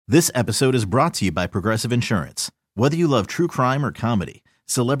This episode is brought to you by Progressive Insurance. Whether you love true crime or comedy,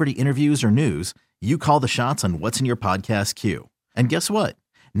 celebrity interviews or news, you call the shots on what's in your podcast queue. And guess what?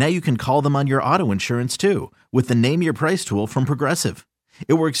 Now you can call them on your auto insurance too with the Name Your Price tool from Progressive.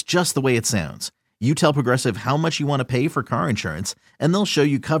 It works just the way it sounds. You tell Progressive how much you want to pay for car insurance, and they'll show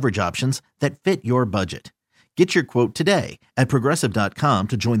you coverage options that fit your budget. Get your quote today at Progressive.com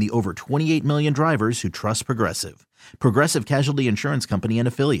to join the over 28 million drivers who trust Progressive. Progressive Casualty Insurance Company and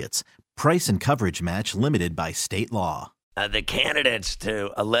Affiliates. Price and coverage match limited by state law. The candidates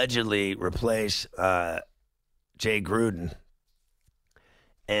to allegedly replace Jay Gruden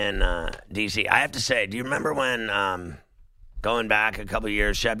in D.C. I have to say, do you remember when, going back a couple of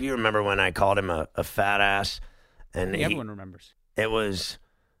years, Shep, you remember when I called him a fat ass? And everyone remembers. It was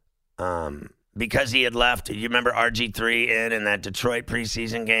because he had left. You remember RG3 in that Detroit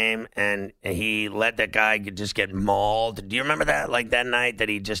preseason game, and he let that guy just get mauled? Do you remember that? Like that night that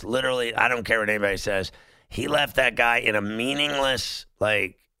he just literally, I don't care what anybody says, he left that guy in a meaningless,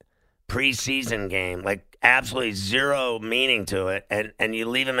 like, preseason game, like absolutely zero meaning to it, and you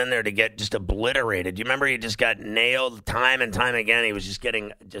leave him in there to get just obliterated. Do you remember he just got nailed time and time again? He was just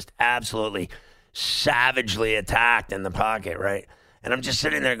getting just absolutely savagely attacked in the pocket, right? And I'm just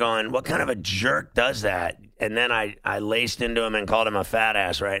sitting there going, what kind of a jerk does that? And then I laced into him and called him a fat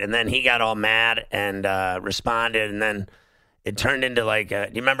ass, right? And then he got all mad and responded, and then it turned into like do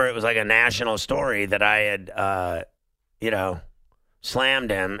you remember it was like a national story that I had,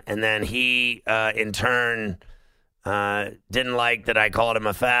 slammed him, and then he, in turn, didn't like that I called him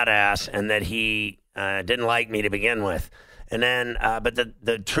a fat ass, and that he didn't like me to begin with. And then, but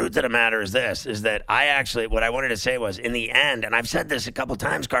the truth of the matter is this, is that I actually, what I wanted to say was, in the end, and I've said this a couple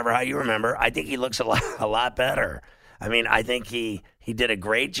times, Carver, how you remember, I think he looks a lot better. I mean, I think he did a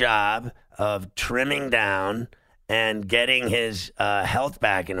great job of trimming down and getting his health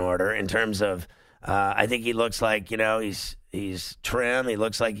back in order in terms of, I think he looks like, he's trim, he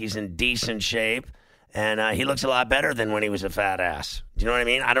looks like he's in decent shape, and he looks a lot better than when he was a fat ass. Do you know what I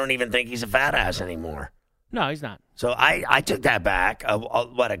mean? I don't even think he's a fat ass anymore. No, he's not. So I took that back.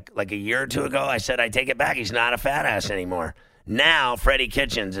 Like a year or two ago, I said I take it back. He's not a fat ass anymore. Now, Freddie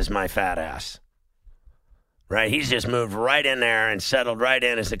Kitchens is my fat ass. Right? He's just moved right in there and settled right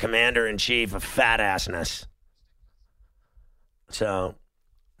in as the commander-in-chief of fat assness. So,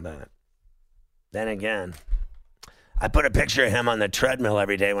 but then again, I put a picture of him on the treadmill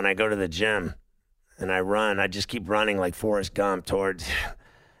every day when I go to the gym and I run. I just keep running like Forrest Gump towards,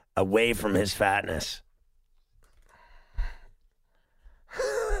 away from his fatness.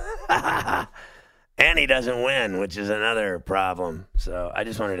 And he doesn't win, which is another problem. So I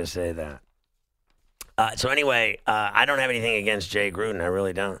just wanted to say that. So anyway, I don't have anything against Jay Gruden. I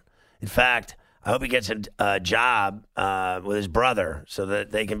really don't. In fact, I hope he gets a job with his brother so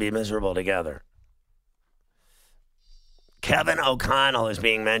that they can be miserable together. Kevin O'Connell is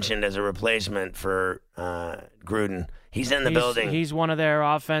being mentioned as a replacement for Gruden. He's in the building. He's one of their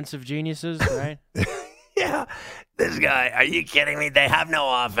offensive geniuses, right? Yeah. This guy, are you kidding me? They have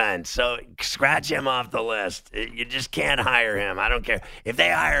no offense, so scratch him off the list. You just can't hire him. I don't care. If they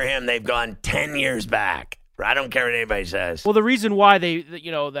hire him, they've gone 10 years back. I don't care what anybody says. Well, the reason why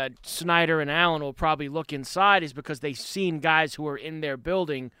that Snyder and Allen will probably look inside is because they've seen guys who are in their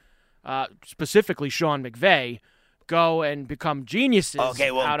building, specifically Sean McVay, go and become geniuses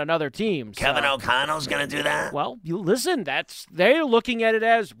out on other teams. Kevin O'Connell's going to do that? Well, you listen, they're looking at it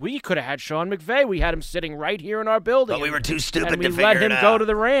as, we could have had Sean McVay. We had him sitting right here in our building. But we were too stupid to figure it out. And we let him go to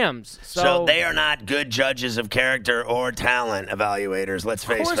the Rams. So they are not good judges of character or talent evaluators, let's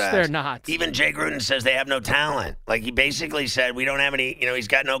face facts. Of course they're not. Even Jay Gruden says they have no talent. Like, he basically said, we don't have any, he's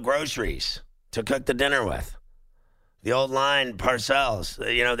got no groceries to cook the dinner with. The old line, Parcells,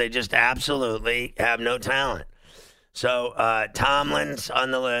 they just absolutely have no talent. So Tomlin's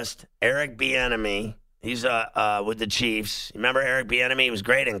on the list. Eric Bieniemy, he's with the Chiefs. Remember Eric Bieniemy? He was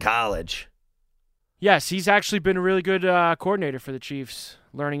great in college. Yes, he's actually been a really good coordinator for the Chiefs,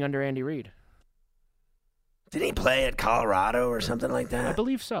 learning under Andy Reid. Didn't he play at Colorado or something like that? I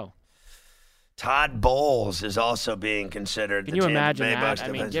believe so. Todd Bowles is also being considered. Can you imagine that? I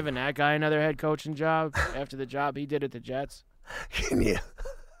mean, giving that guy another head coaching job after the job he did at the Jets? Can you?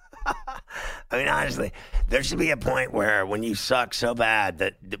 I mean, honestly, there should be a point where when you suck so bad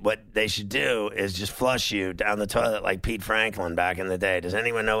that what they should do is just flush you down the toilet like Pete Franklin back in the day. Does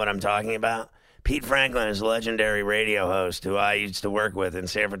anyone know what I'm talking about? Pete Franklin is a legendary radio host who I used to work with in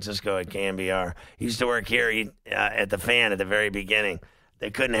San Francisco at KMBR. He used to work here at the Fan at the very beginning.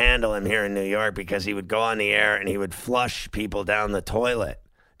 They couldn't handle him here in New York because he would go on the air and he would flush people down the toilet.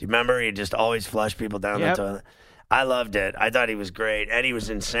 Do you remember? He'd just always flush people down the toilet. I loved it. I thought he was great. Eddie was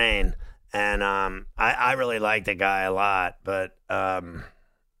insane. And I really like the guy a lot. But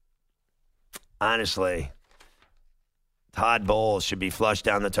honestly, Todd Bowles should be flushed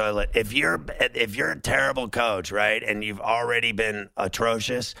down the toilet. If you're a terrible coach, right, and you've already been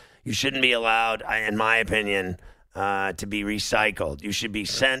atrocious, you shouldn't be allowed, in my opinion, to be recycled. You should be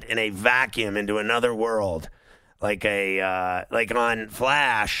sent in a vacuum into another world, like on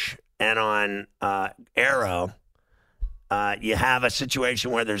Flash and on Arrow. You have a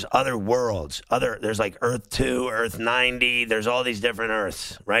situation where there's other worlds. There's like Earth 2, Earth 90. There's all these different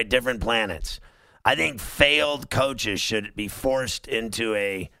Earths, right? Different planets. I think failed coaches should be forced into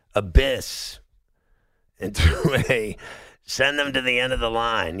a abyss, send them to the end of the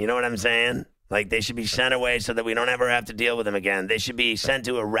line. You know what I'm saying? Like they should be sent away so that we don't ever have to deal with them again. They should be sent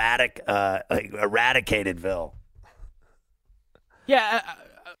to Eradicatedville. Yeah.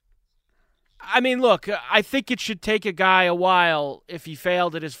 I mean, look, I think it should take a guy a while if he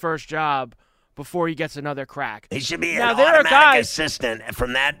failed at his first job before he gets another crack. He should be an automatic assistant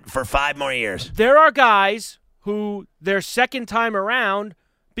from that for 5 more years. There are guys who their second time around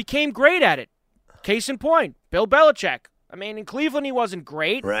became great at it. Case in point, Bill Belichick. I mean, in Cleveland he wasn't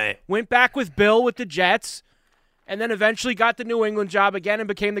great. Right. Went back with Bill with the Jets, and then eventually got the New England job again and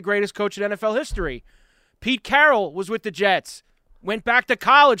became the greatest coach in NFL history. Pete Carroll was with the Jets. Went back to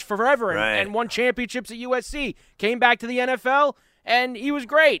college forever and won championships at USC. Came back to the NFL, and he was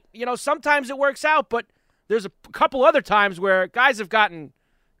great. You know, sometimes it works out, but there's a couple other times where guys have gotten,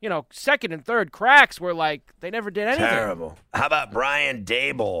 second and third cracks where, they never did anything. Terrible. How about Brian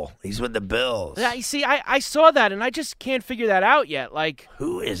Daboll? He's with the Bills. Yeah, you see, I saw that, and I just can't figure that out yet.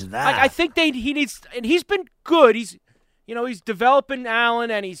 Who is that? I think he needs – and he's been good. He's developing Allen,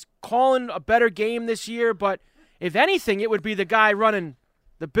 and he's calling a better game this year, but – if anything, it would be the guy running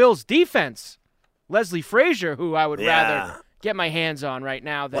the Bills' defense, Leslie Frazier, who I would rather get my hands on right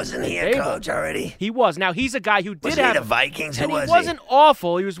now. Wasn't he a coach already? He was. Now, he's a guy who did have – the Vikings? Who was he? He wasn't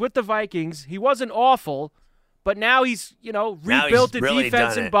awful. He was with the Vikings. He wasn't awful, but now he's, rebuilt the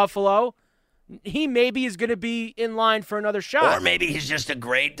defense in Buffalo. He maybe is going to be in line for another shot. Or maybe he's just a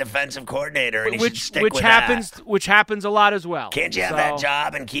great defensive coordinator and he should stick with that. Which happens a lot as well. Can't you have that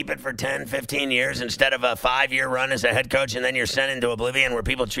job and keep it for 10, 15 years instead of a 5-year run as a head coach and then you're sent into oblivion where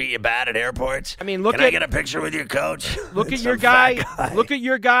people treat you bad at airports? I mean, Can I get a picture with your coach? Look at your guy. Look at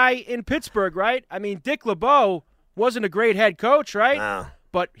your guy in Pittsburgh, right? I mean, Dick LeBeau wasn't a great head coach, right? No.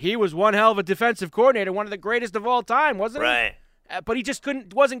 But he was one hell of a defensive coordinator, one of the greatest of all time, wasn't he? Right. But he just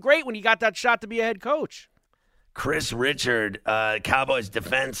wasn't great when he got that shot to be a head coach. Chris Richard, Cowboys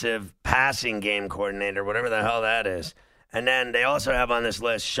defensive passing game coordinator, whatever the hell that is. And then they also have on this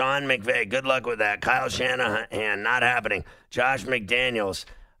list Sean McVay. Good luck with that. Kyle Shanahan, not happening. Josh McDaniels.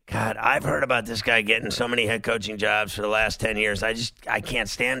 God, I've heard about this guy getting so many head coaching jobs for the last 10 years. I can't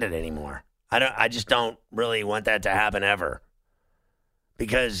stand it anymore. I just don't really want that to happen ever.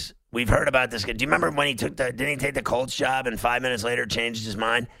 Because we've heard about this guy. Do you remember when didn't he take the Colts job and 5 minutes later changed his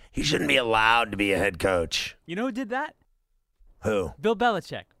mind? He shouldn't be allowed to be a head coach. You know who did that? Who? Bill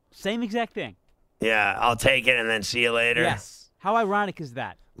Belichick. Same exact thing. Yeah, I'll take it and then see you later. Yes. How ironic is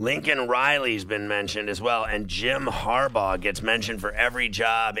that? Lincoln Riley's been mentioned as well, and Jim Harbaugh gets mentioned for every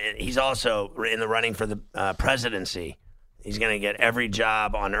job. He's also in the running for the presidency. He's going to get every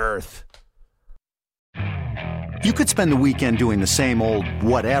job on earth. You could spend the weekend doing the same old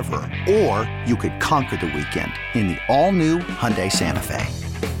whatever, or you could conquer the weekend in the all-new Hyundai Santa Fe.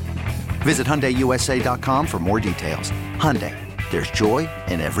 Visit HyundaiUSA.com for more details. Hyundai, there's joy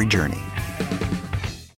in every journey.